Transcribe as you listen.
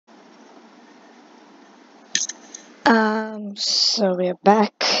So we're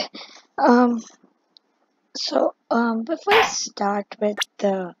back. Um, before I start with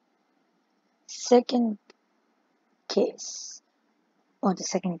the second case or the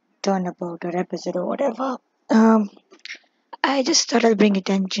second turnabout or episode or whatever, um, I just thought I'll bring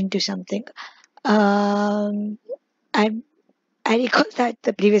attention to something. Um, I I recall that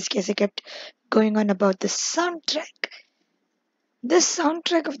the previous case I kept going on about the soundtrack. The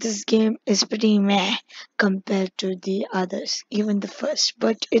soundtrack of this game is pretty meh compared to the others, even the first,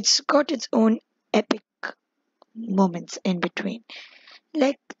 but it's got its own epic moments in between.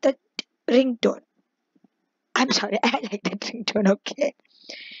 Like that ringtone. I'm sorry, I like that ringtone, okay.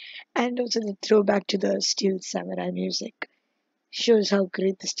 And also the throwback to the Steel Samurai music. Shows how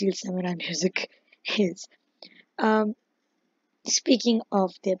great the Steel Samurai music is. Um, Speaking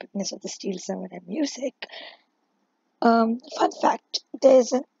of the epicness of the Steel Samurai music, fun fact,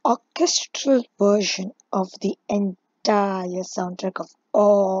 there's an orchestral version of the entire soundtrack of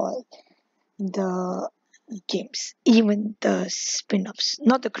all the games, even the spin-offs,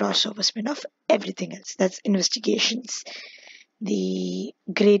 not the crossover spin-off, everything else. That's investigations, the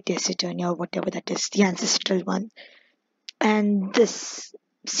Great Ace Attorney or whatever that is, the ancestral one, and this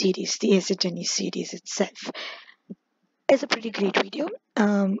series, the Ace Attorney series itself, is a pretty great video.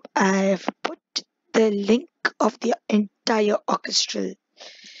 I've put the link of the entire orchestral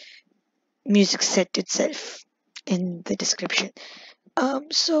music set itself in the description.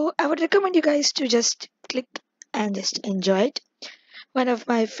 So I would recommend you guys to just click and just enjoy it. One of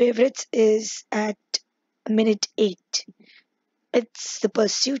my favorites is at minute 8. It's the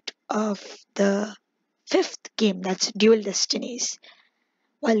pursuit of the fifth game, that's Dual Destinies.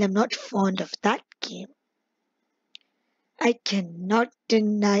 While I'm not fond of that game, I cannot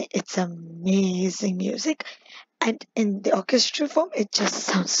deny its amazing music, and in the orchestral form, it just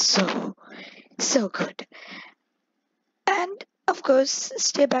sounds so good. And of course,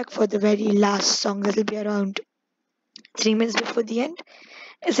 stay back for the very last song that'll be around 3 minutes before the end.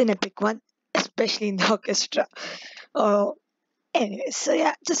 It's an epic one, especially in the orchestra. Oh, anyway, so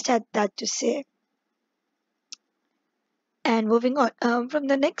yeah, just had that to say. And moving on, from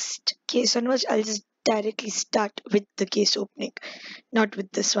the next case onwards, I'll just directly start with the case opening, not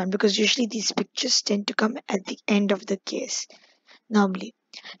with this one, because usually these pictures tend to come at the end of the case, normally.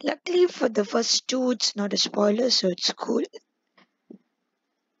 Luckily for the first two, it's not a spoiler, so it's cool.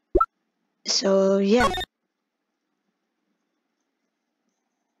 So yeah.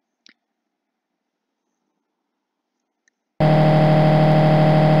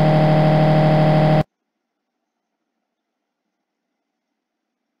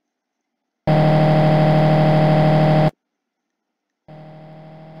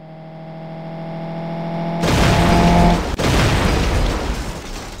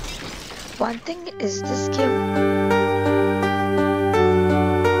 One thing is this game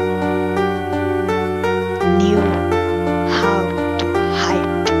knew how to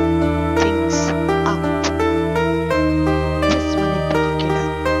hype things up. This one in particular.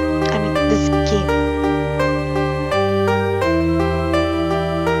 I mean, this game.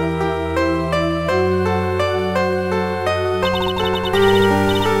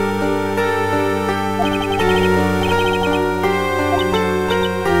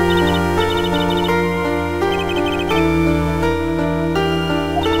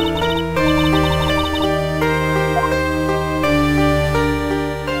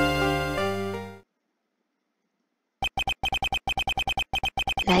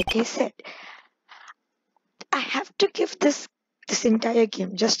 Like I said, I have to give this entire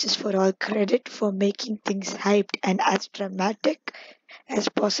game justice for all credit for making things hyped and as dramatic as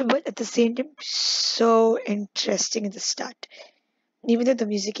possible at the same time so interesting in the start. Even though the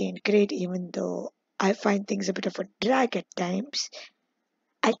music ain't great, even though I find things a bit of a drag at times,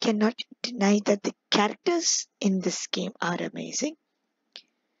 I cannot deny that the characters in this game are amazing.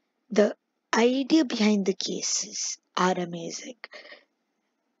 The idea behind the cases are amazing.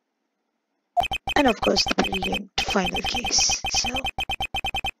 And of course the brilliant final case. So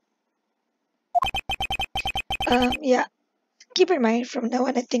yeah, keep in mind from now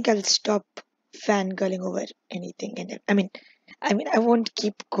on I think I'll stop fangirling over anything and I won't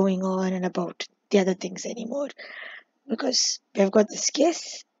keep going on and about the other things anymore because we've got this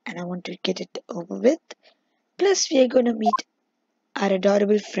case and I want to get it over with. Plus we are gonna meet our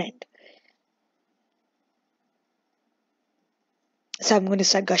adorable friend. So I'm gonna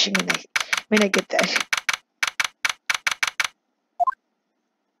start gushing when I get there.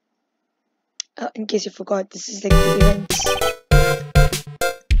 In case you forgot, this is like the events.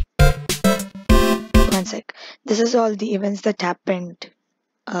 One sec. This is all the events that happened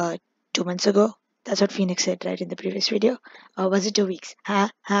 2 months ago. That's what Phoenix said, right, in the previous video. Or was it 2 weeks? Ha,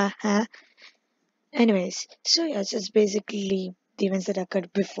 ha, ha. Anyways, so yeah, it's just basically the events that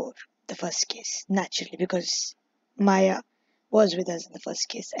occurred before the first case, naturally, because Maya was with us in the first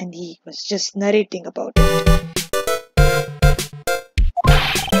case and he was just narrating about it.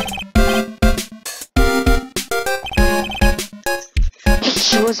 He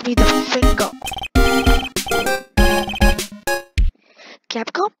shows me the finger.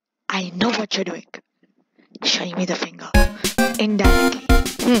 Capcom, I know what you're doing. Showing me the finger. Indirectly.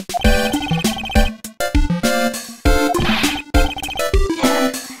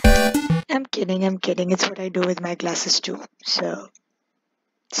 I'm kidding, I'm kidding. It's what I do with my glasses too. So,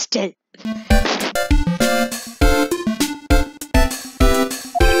 still.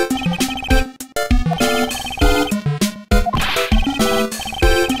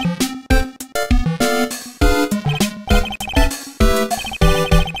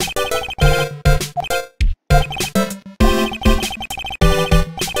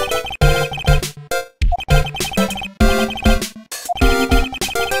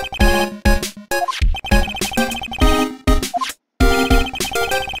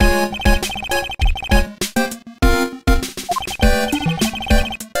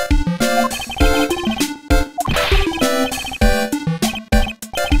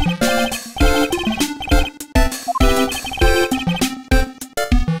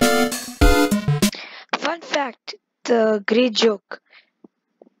 Fun fact, the Grey joke.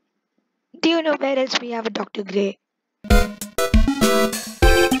 Do you know where else we have a Dr. Grey?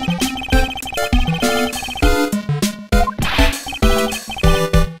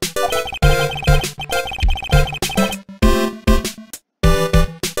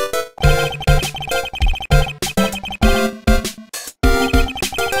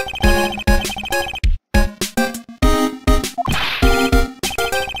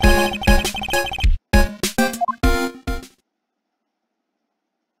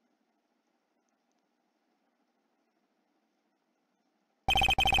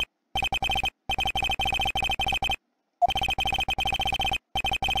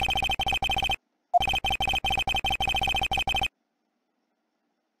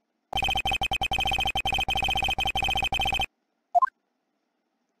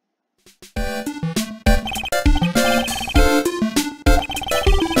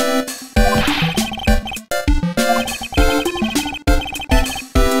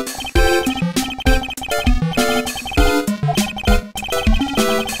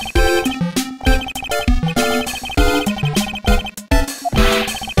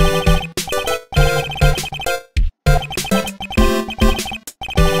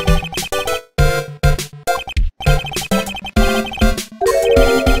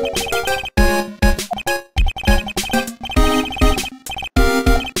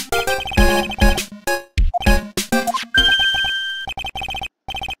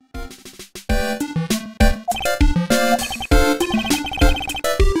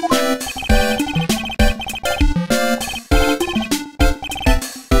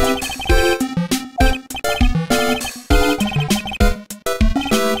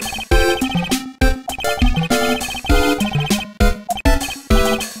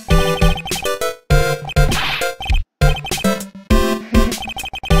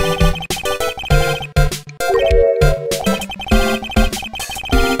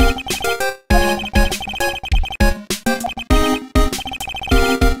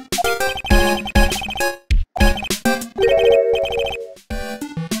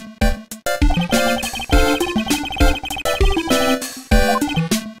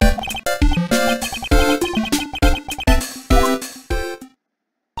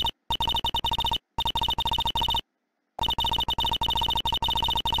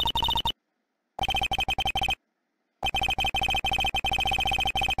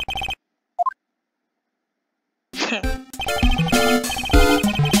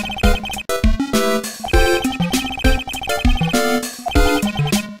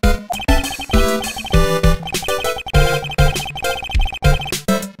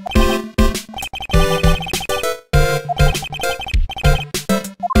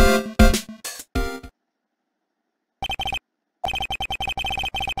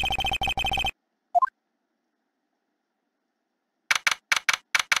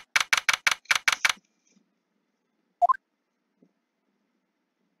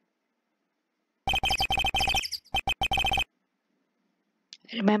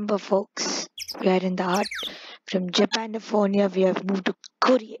 Remember, folks, we are in the heart. From Japanifornia, we have moved to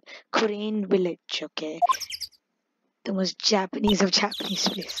Korean village, okay? The most Japanese of Japanese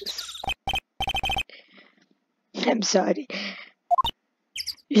places. I'm sorry.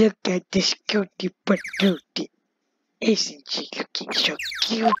 Look at this cutie patootie. Isn't she looking so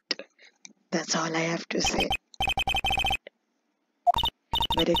cute? That's all I have to say.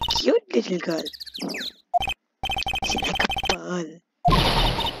 But a cute little girl. She's like a pearl.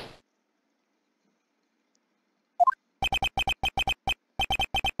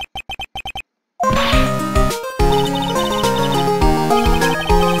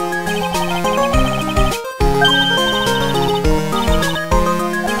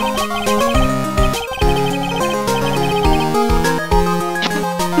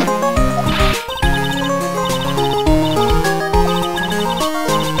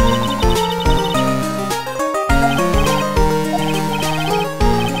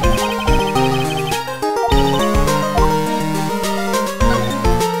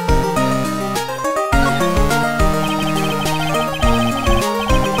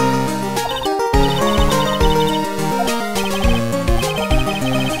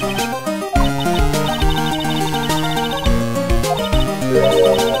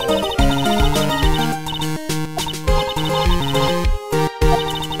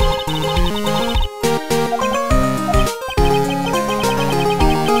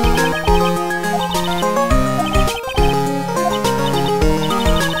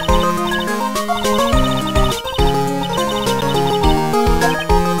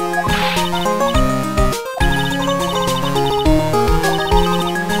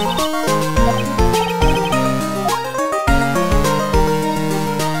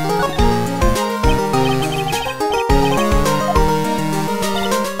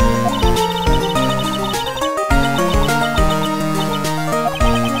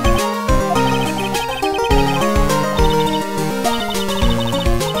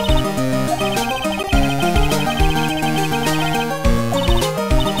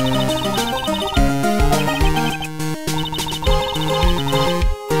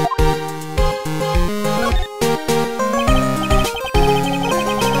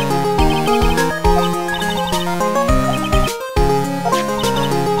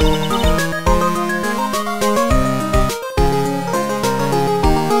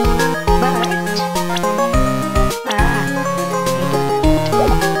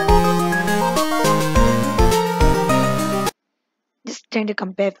 Just trying to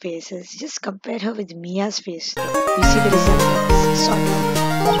compare faces. Just compare her with Mia's face. You see the resemblance, sort of.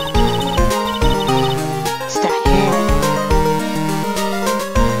 It's the hair.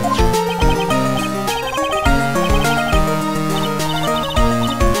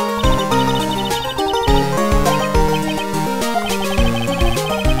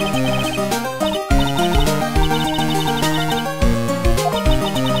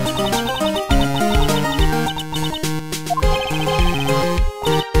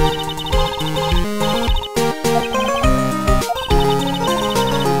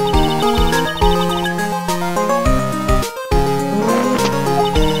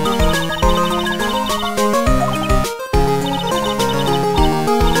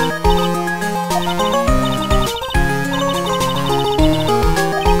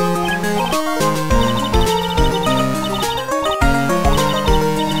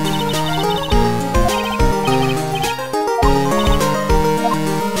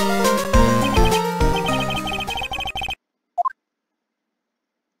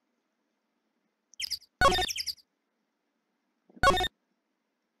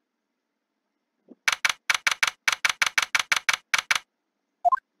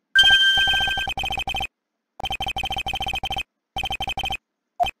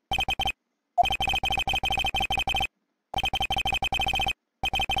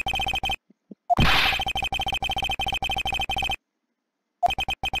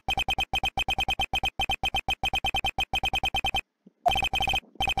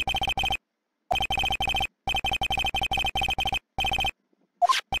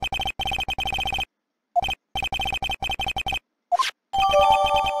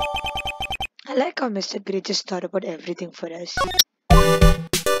 I like how Mr. Gray just thought about everything for us.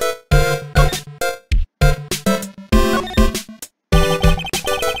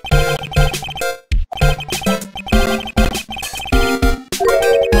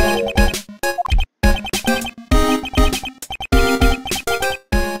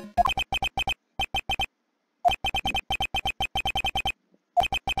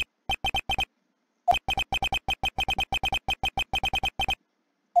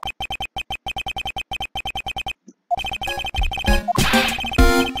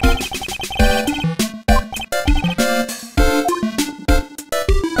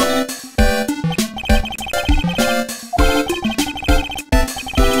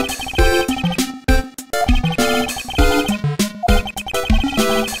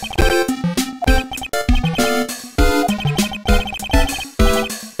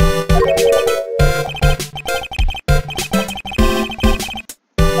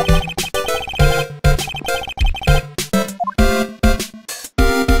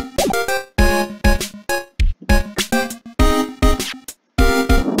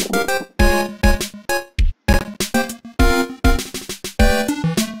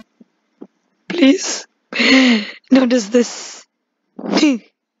 this?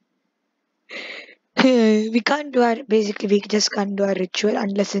 We can't do our basically we just can't do our ritual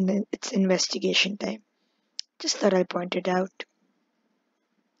unless it's investigation time. Just thought I point it out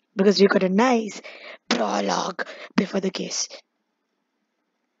because we got a nice prologue before the case.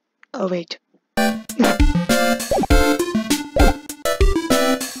 Oh wait.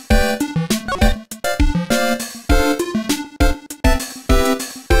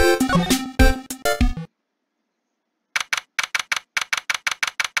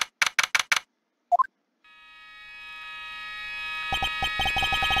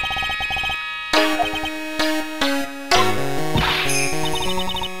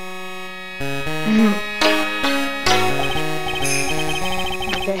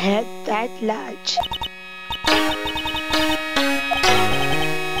 The head that large.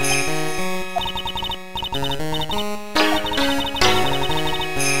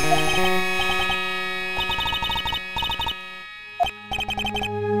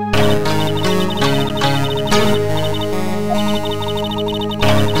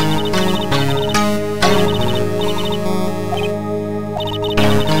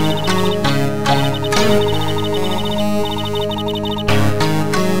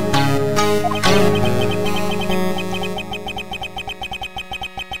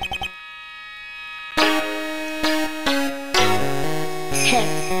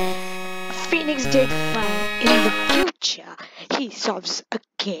 Phoenix did fine in the future. He solves a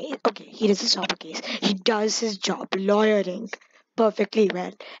case. Okay, he doesn't solve a case. He does his job lawyering perfectly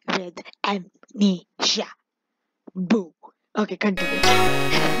well with amnesia. Boo. Okay, continue.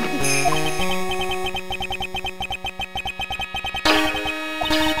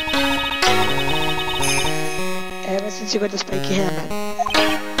 Ever since you got the spiky hair, man.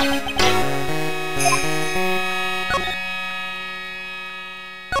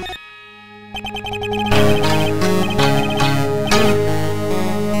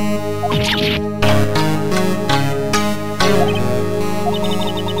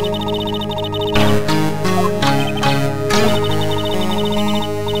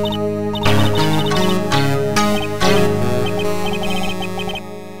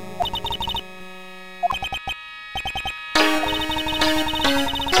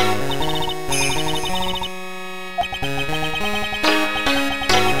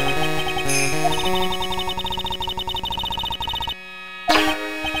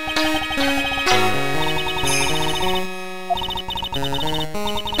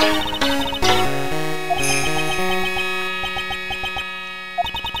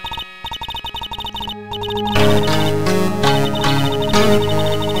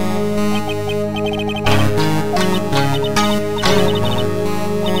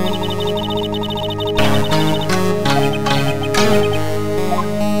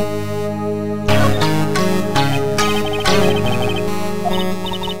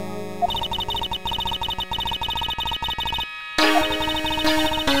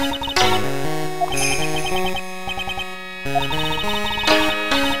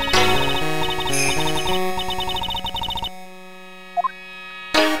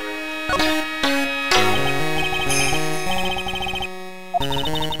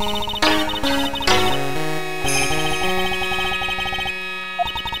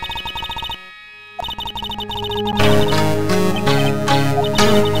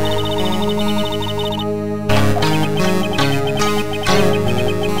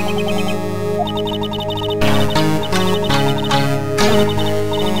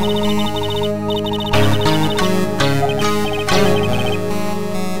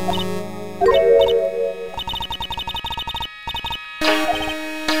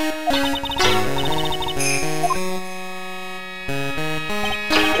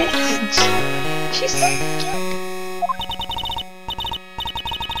 She's so cute.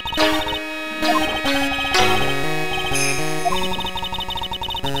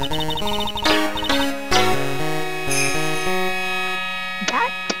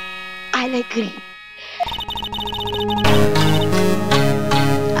 That I'll agree.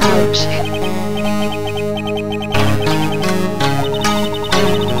 Ouch.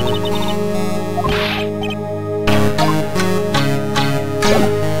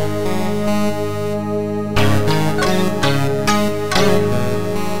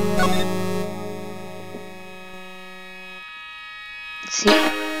 See?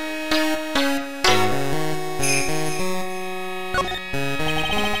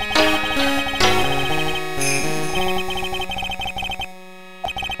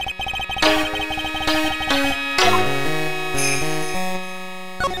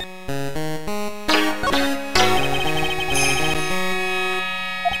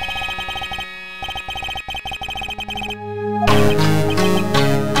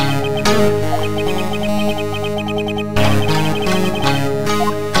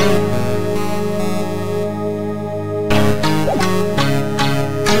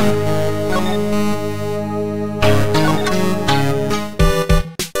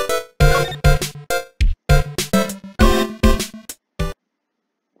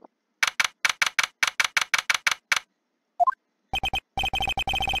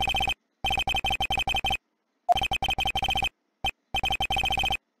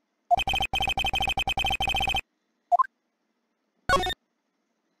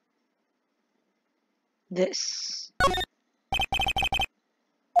 this.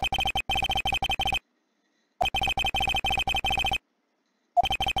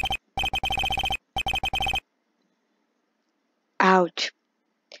 Ouch.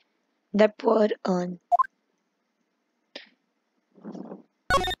 The poor urn.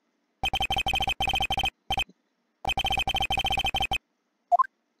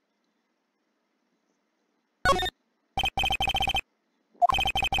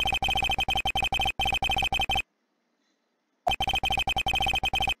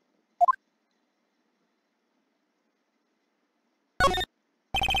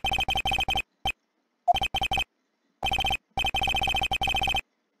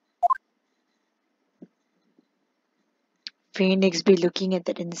 Phoenix be looking at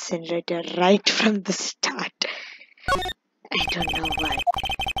that incinerator right from the start. I don't know why.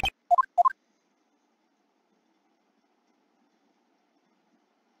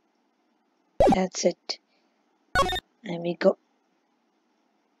 That's it. And we go.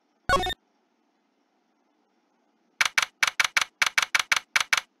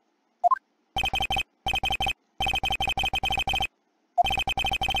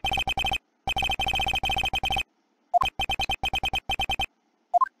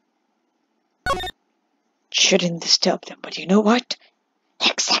 Shouldn't disturb them, but you know what?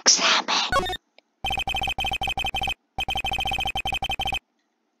 Let's examine.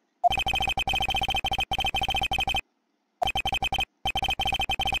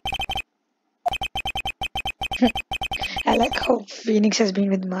 I like how Phoenix has been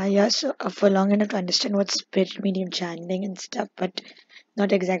with Maya for long enough to understand what spirit medium channeling and stuff, but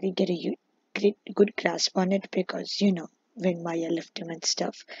not exactly get a great good grasp on it because when Maya left him and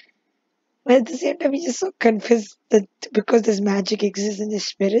stuff. But at the same time, he's just so confused that because this magic exists in the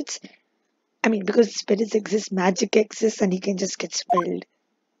spirits, I mean, because spirits exist, magic exists, and he can just get spelled.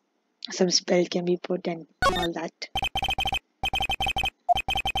 Some spell can be put and all that.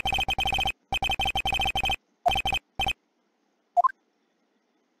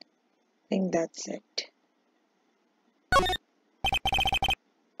 I think that's it.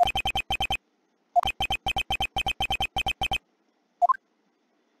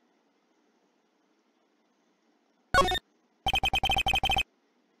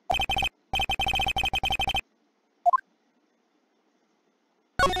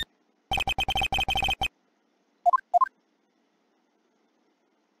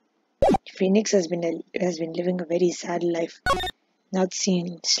 Phoenix has been living a very sad life, not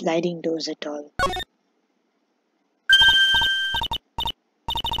seeing sliding doors at all.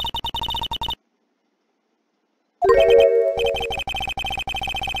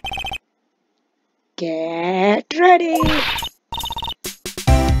 Get ready!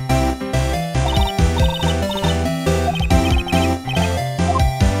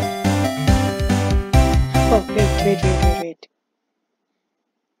 Oh, wait.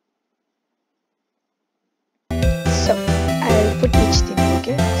 So, I'll put each thing,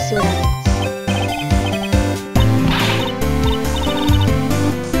 okay? See what happens.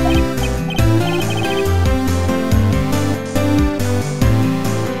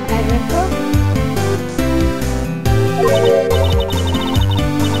 I remember.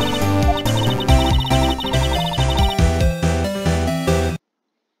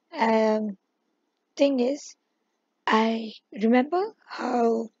 Thing is, I remember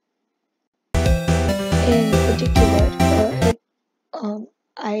how, in particular,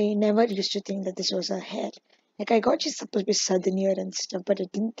 I never used to think that this was her hair. Like, I got she's supposed to be southern here and stuff, but I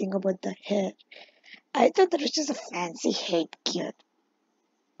didn't think about the hair. I thought that was just a fancy headgear.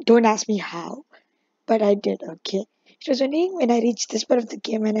 Don't ask me how, but I did, okay? It was only when I reached this part of the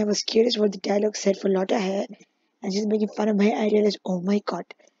game and I was curious what the dialogue said for Lotta hair and she's making fun of my I realized, oh my god,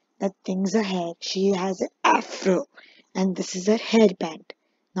 that thing's a hair. She has an afro and this is her hairband,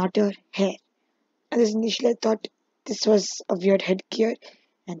 not her hair. And this initially I thought this was a weird headgear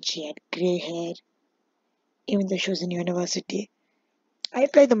and she had grey hair, even though she was in university. I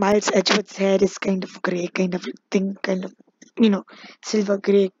apply the Miles Edgeworth's hair is kind of grey, kind of thing, kind of, silver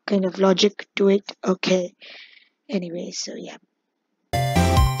grey kind of logic to it. Okay. Anyway, so yeah.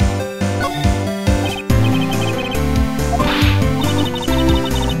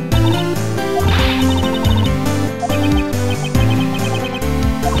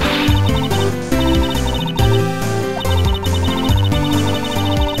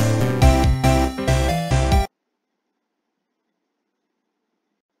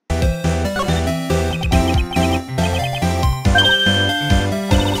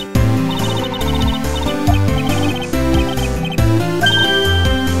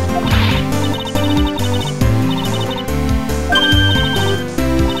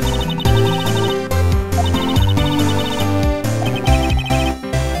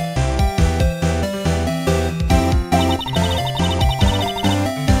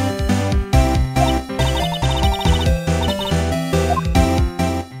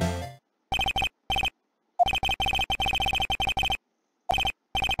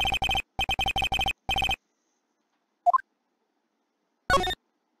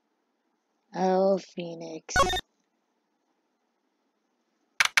 Oh, Phoenix.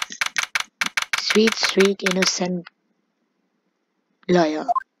 Sweet, sweet, innocent lawyer.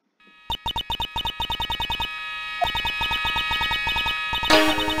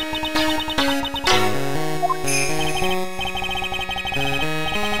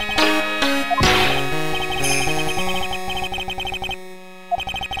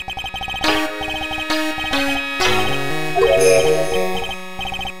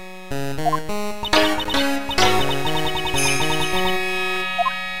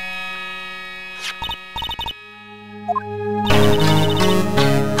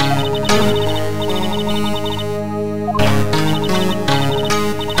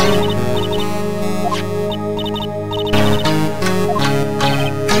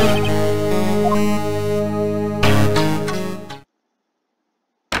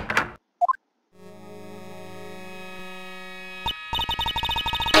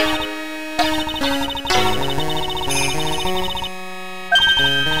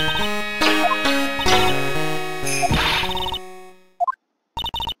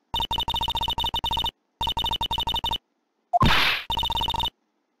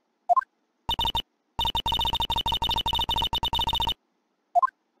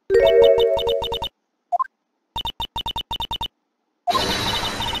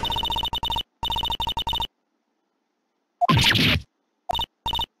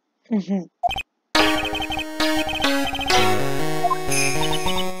 Mhm.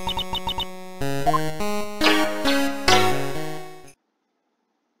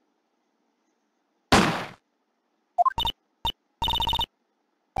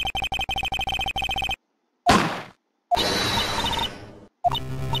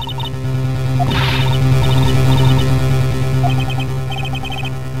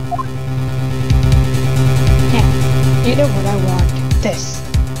 Yeah, you know what I want? This.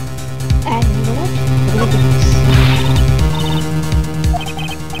 And you know what? We're gonna do this.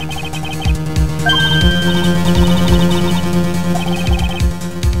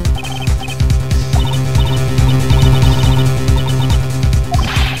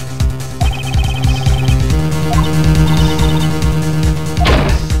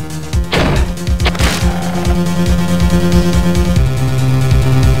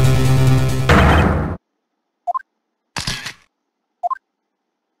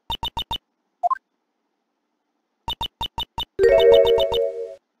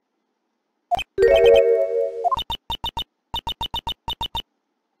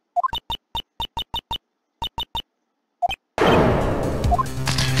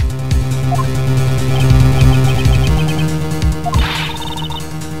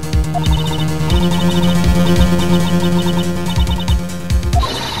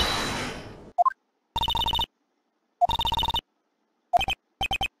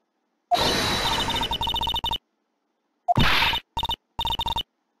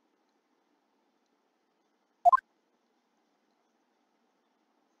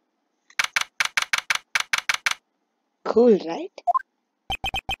 Cool, right?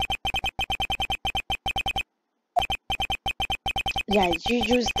 Yeah, you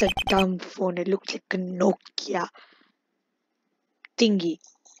use the dumb phone. It looks like a Nokia thingy.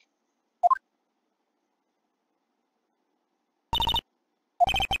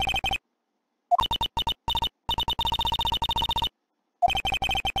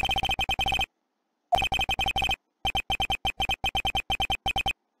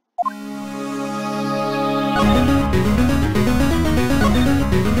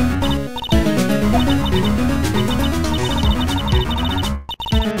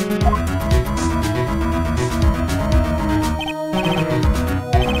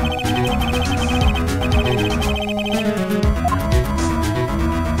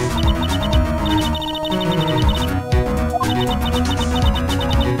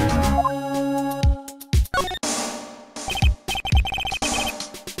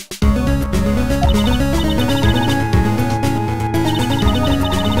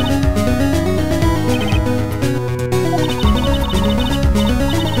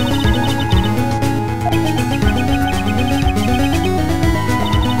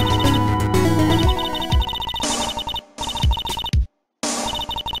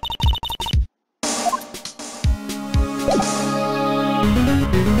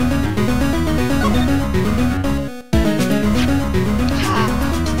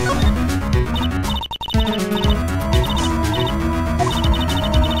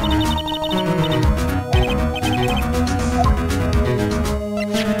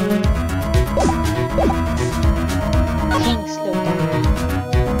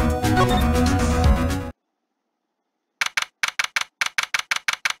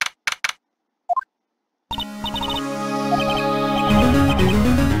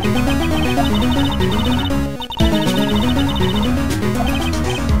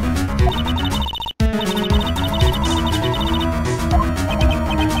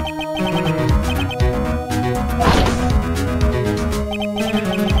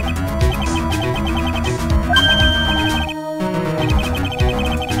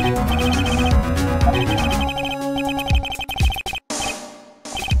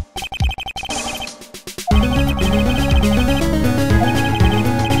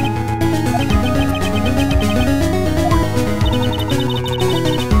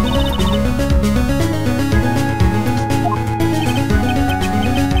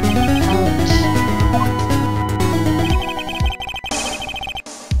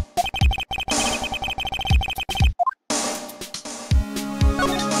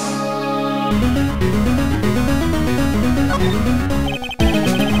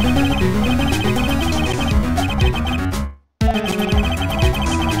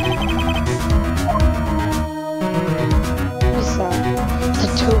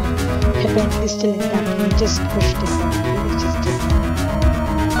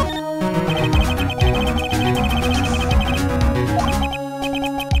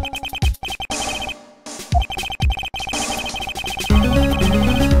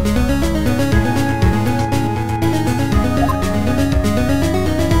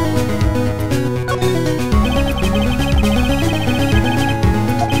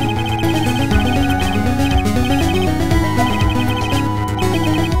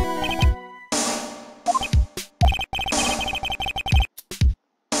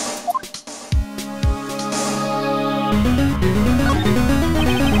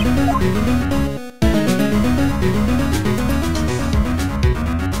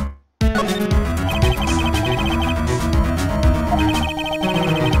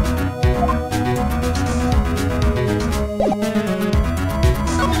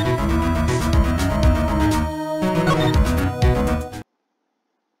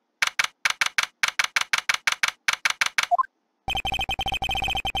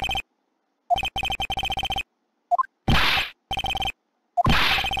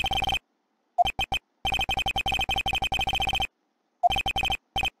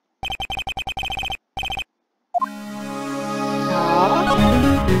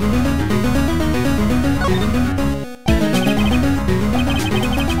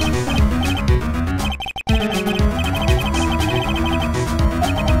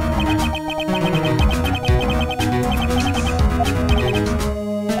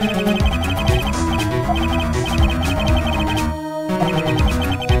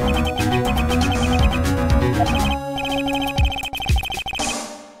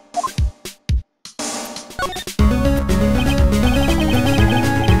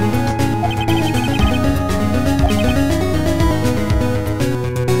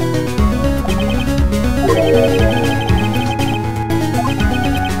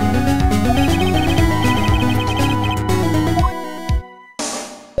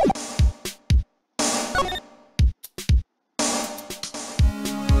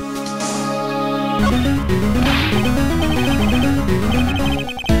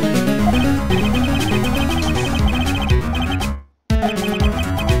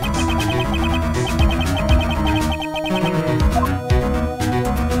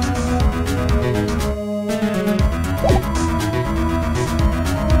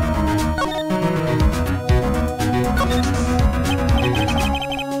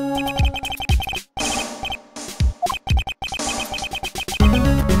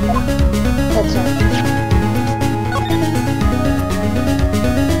 That's right.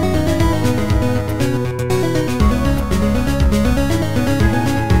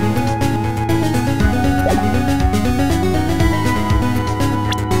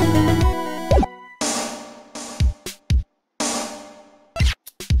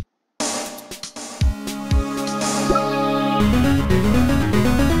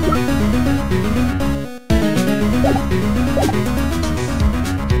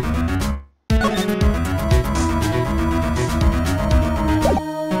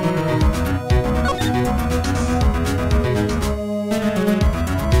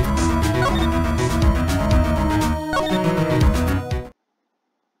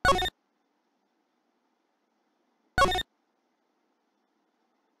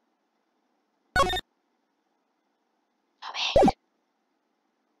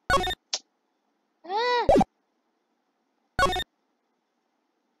 Ah.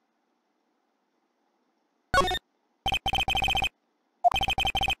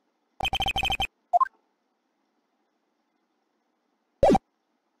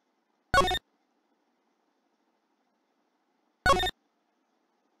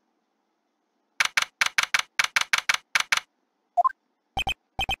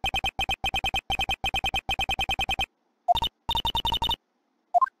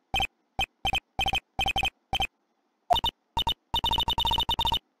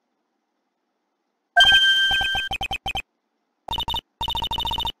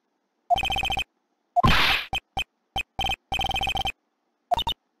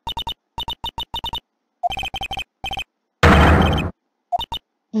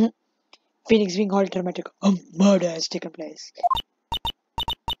 Phoenix being all dramatic. A murder has taken place.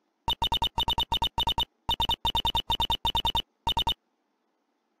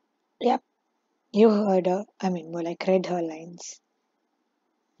 Yep, you heard her. I mean, more like read her lines.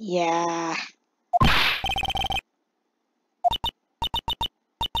 Yeah.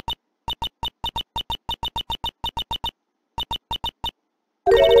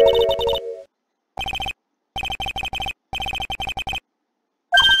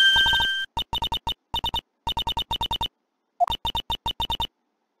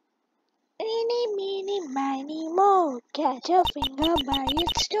 Eeny, meeny, miny, mo. Catch a finger by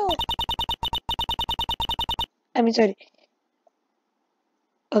its toe. I mean, sorry.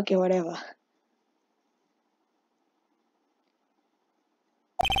 Okay, whatever.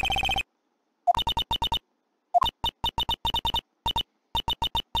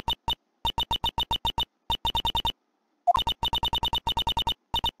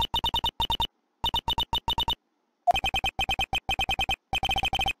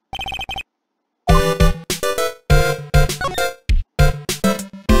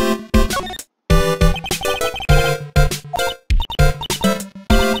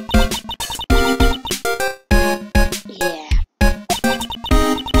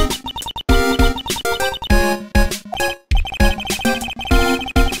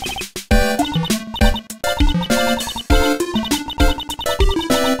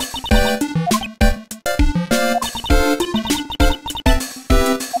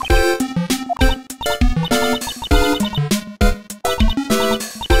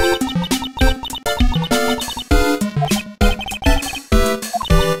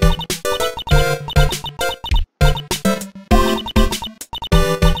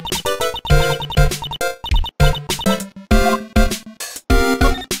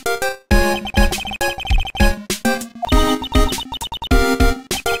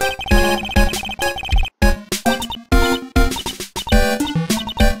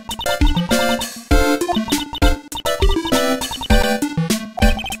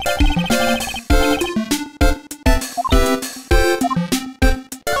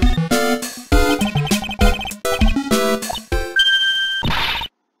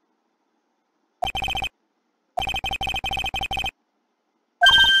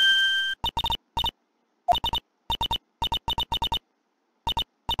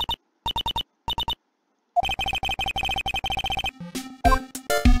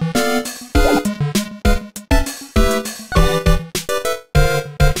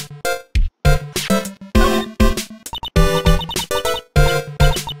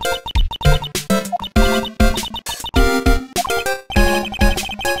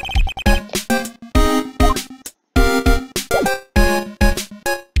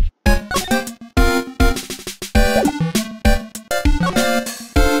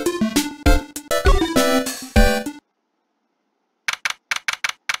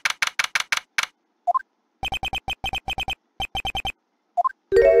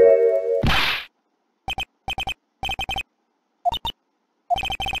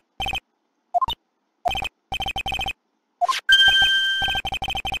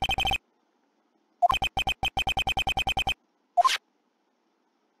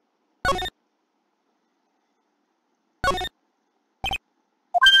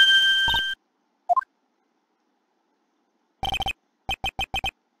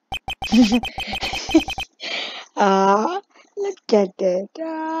 Ah, look at it.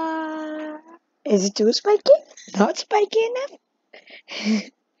 Is it too spiky? Not spiky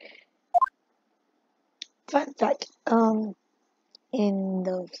enough? Fun fact. In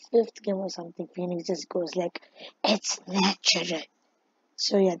the fifth game or something, Phoenix just goes like, it's natural.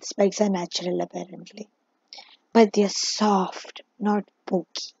 So yeah, the spikes are natural apparently. But they're soft, not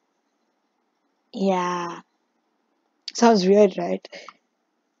pokey. Yeah. Sounds weird, right?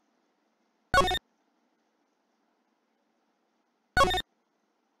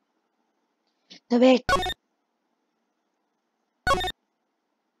 No, wait.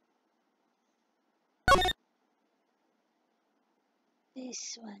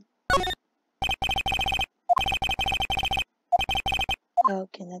 This one.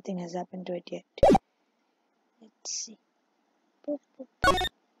 Okay, nothing has happened to it yet. Let's see. Boop, boop, boop.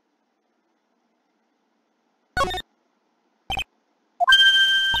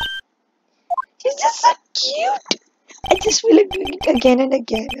 She's just so cute. I just feel like doing it again and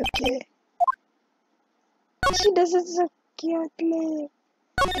again, okay? She does it so cutely.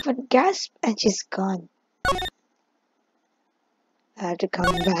 Like one gasp and she's gone. I have to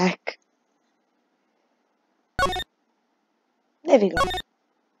come back. There we go.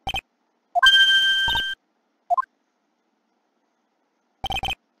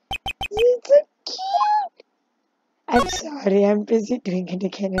 She's so cute. I'm sorry, I'm busy doing it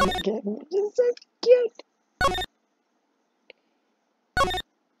again and again. She's so cute.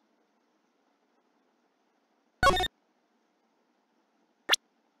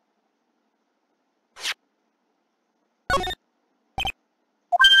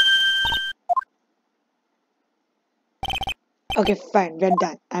 Okay, fine, we're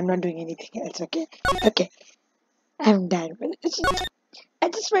done. I'm not doing anything else, okay? Okay, I'm done with it. I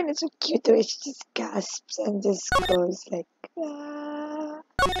just find it so cute the way she just gasps and just goes like, ah.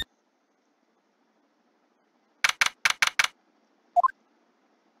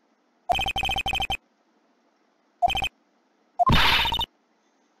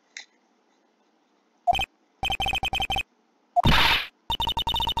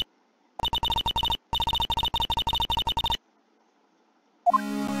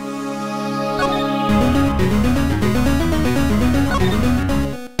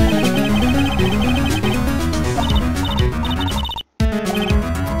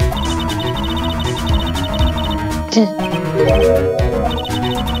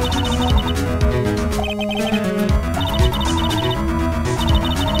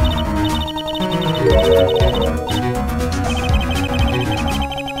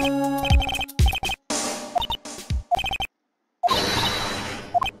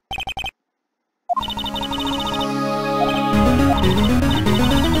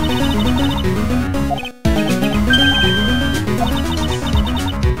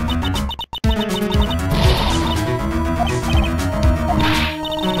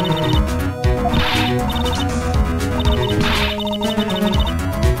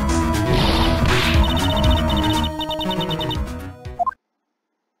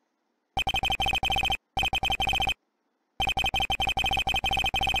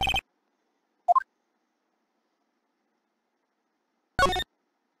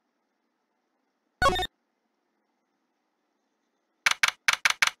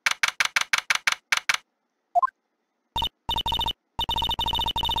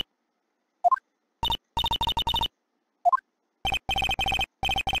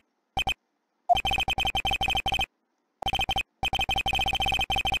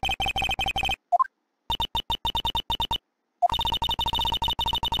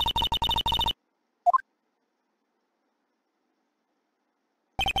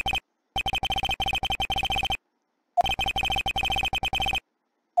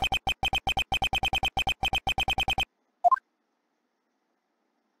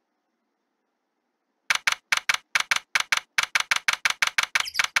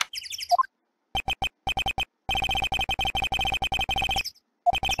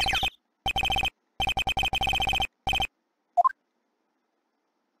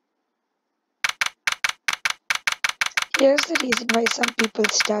 Here's the reason why some people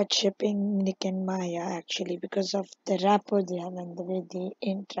start shipping Nick and Maya actually because of the rapport they have and the way they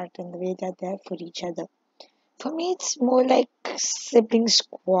interact and the way they're there for each other. For me, it's more like sibling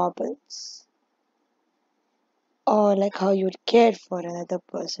squabbles or like how you'd care for another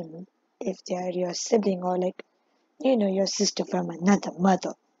person if they are your sibling or like, your sister from another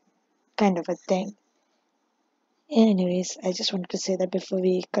mother kind of a thing. Anyways, I just wanted to say that before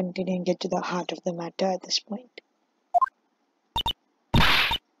we continue and get to the heart of the matter at this point.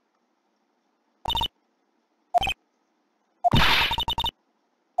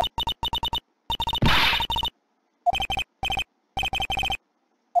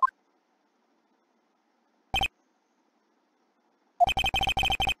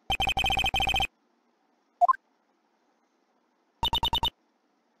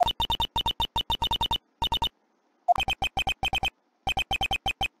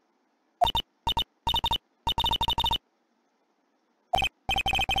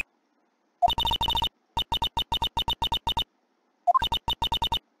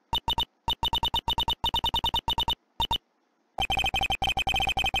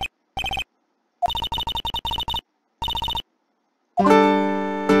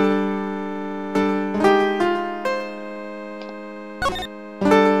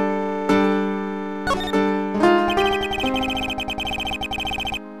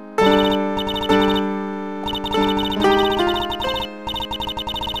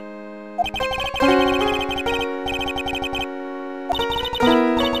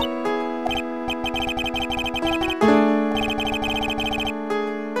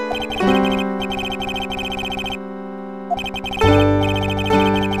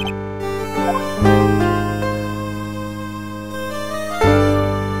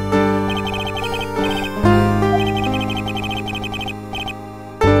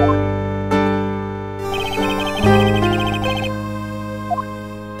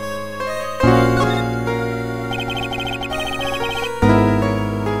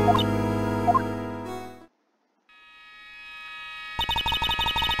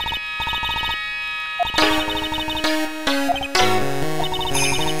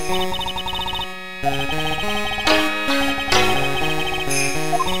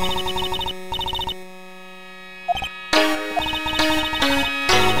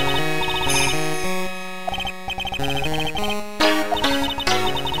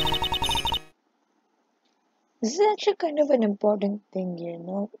 This is actually kind of an important thing,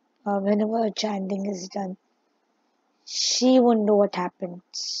 whenever chanting is done, she won't know what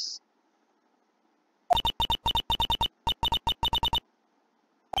happens.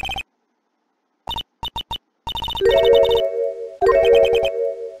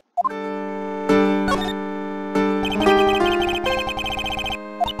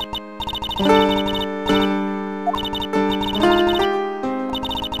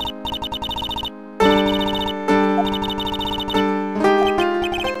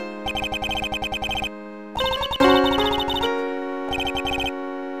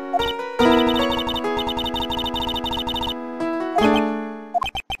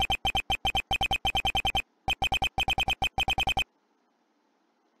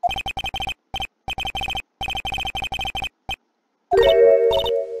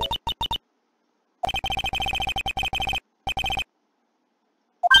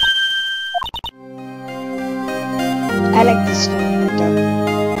 I like this tune better.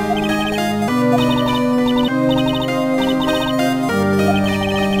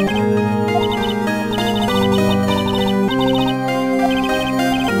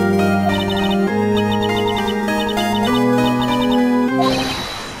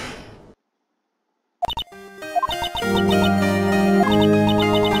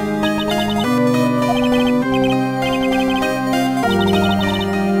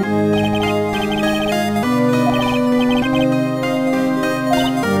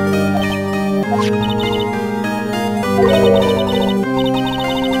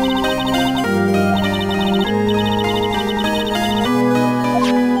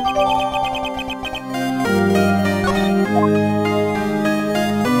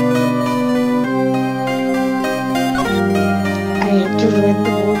 I hate to ruin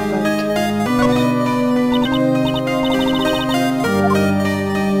the mood, but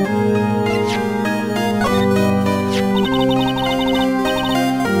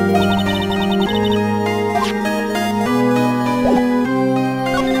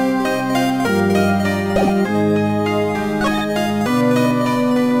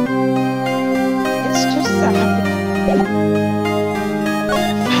it's just sad.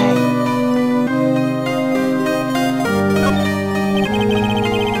 Fine.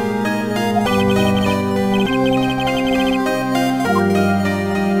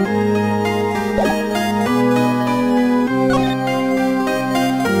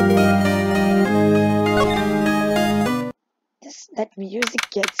 That music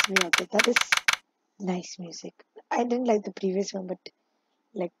gets me. Okay, that is nice music. I didn't like the previous one, but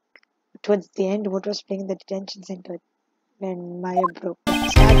like towards the end, what was playing in the detention center when Maya broke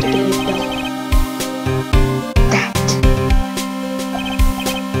started to break down. That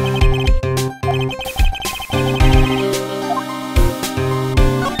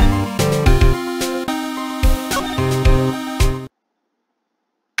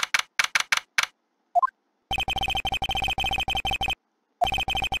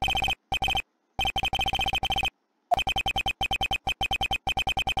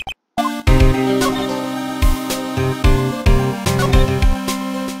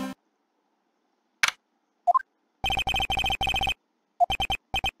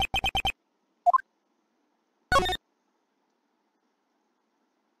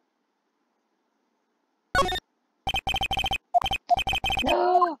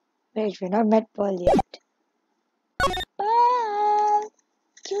no. Wait, we're not met Paul yet. Bye,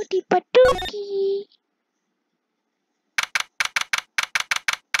 cutie patootie.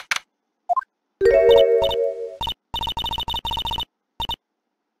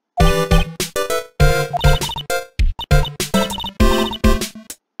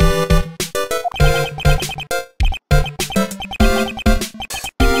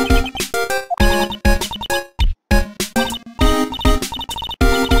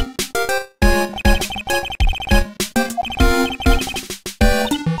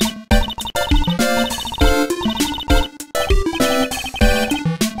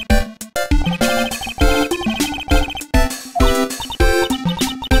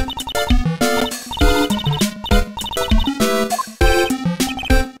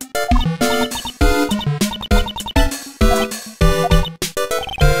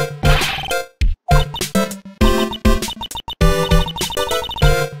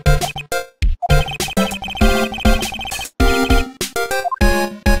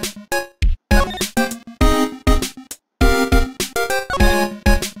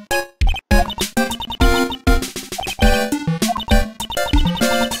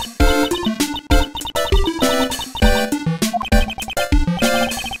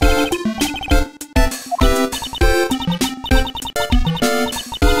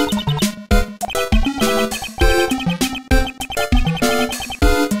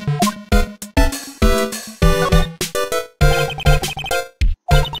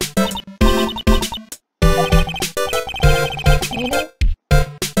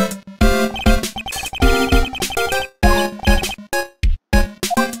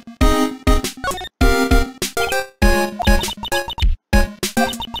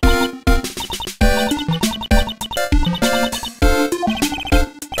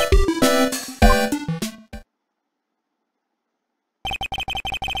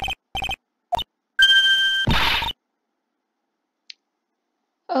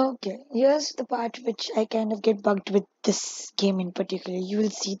 Okay, here's the part which I kind of get bugged with this game in particular. You will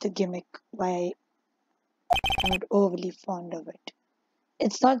see the gimmick why I'm not overly fond of it.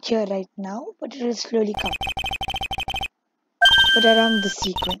 It's not here right now, but it will slowly come. But around the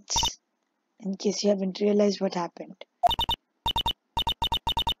sequence, in case you haven't realized what happened.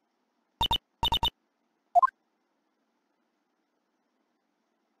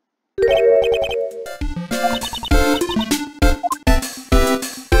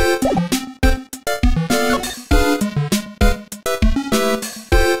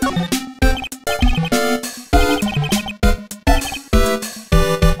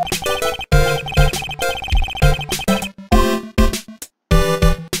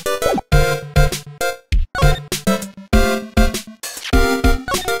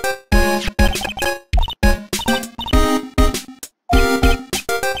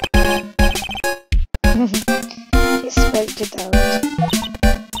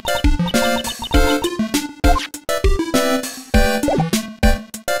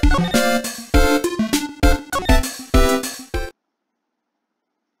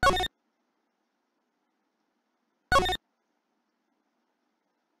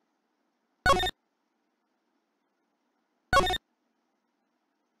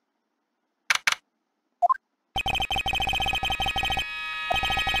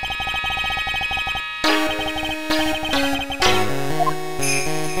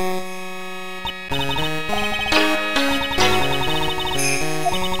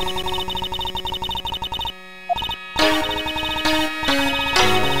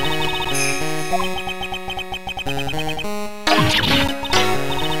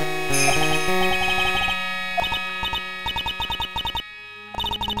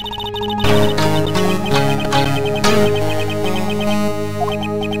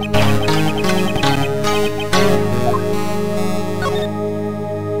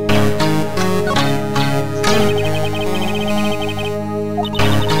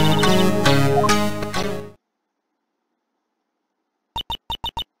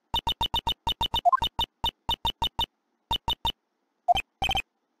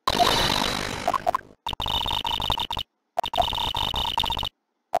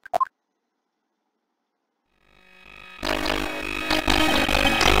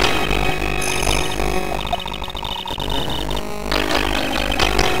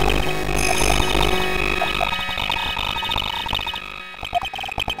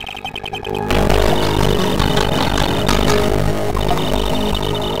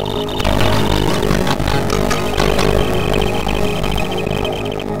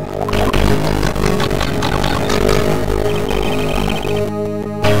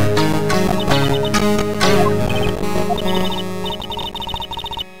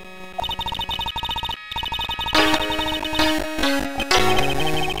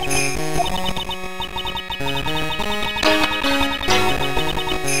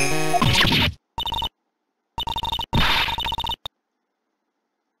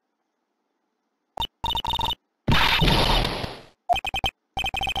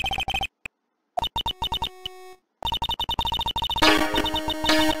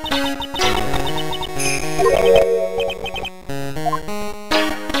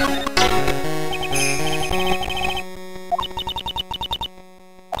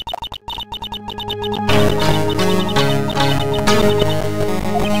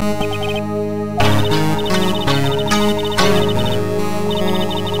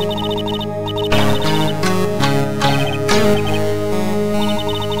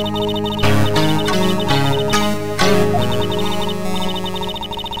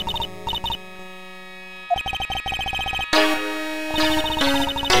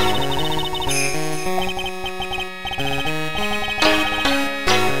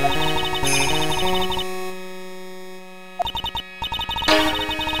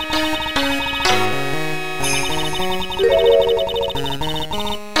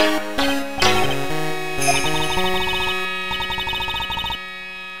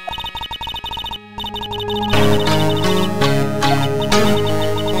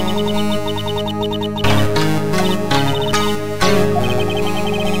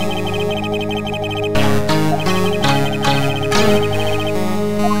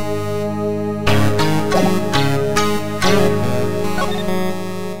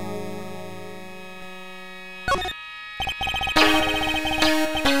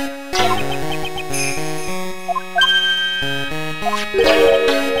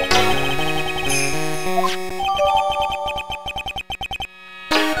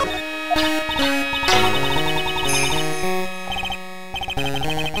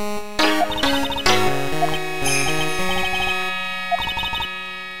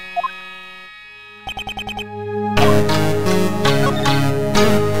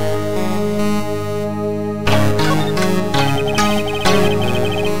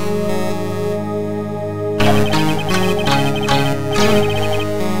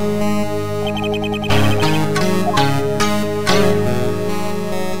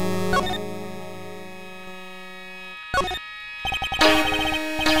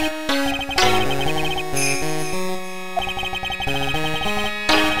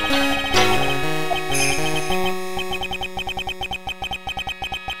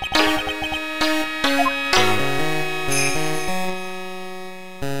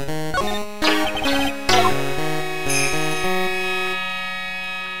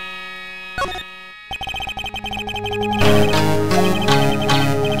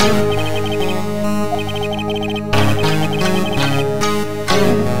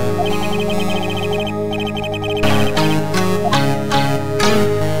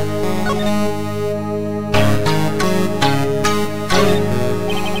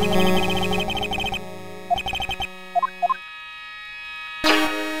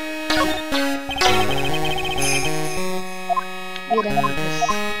 We're done with this.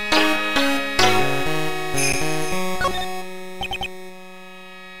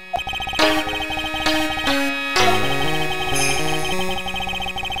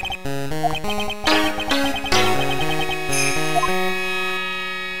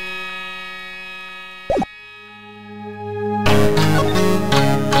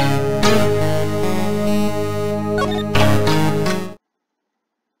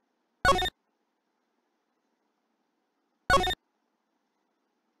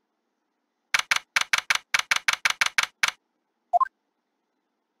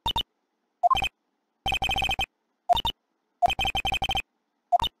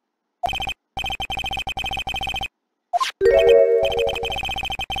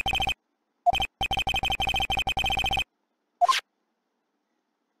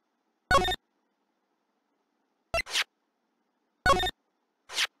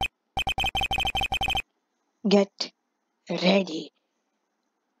 Get ready.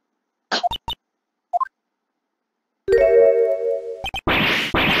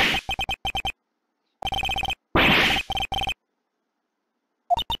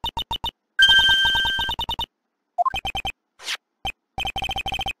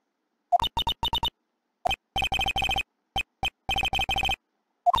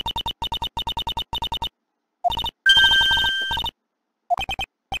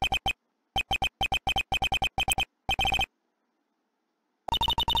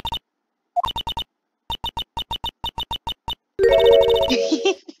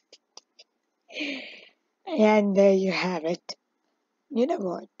 And there you have it. You know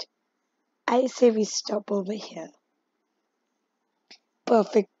what? I say we stop over here.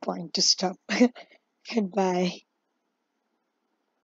 Perfect point to stop. Goodbye.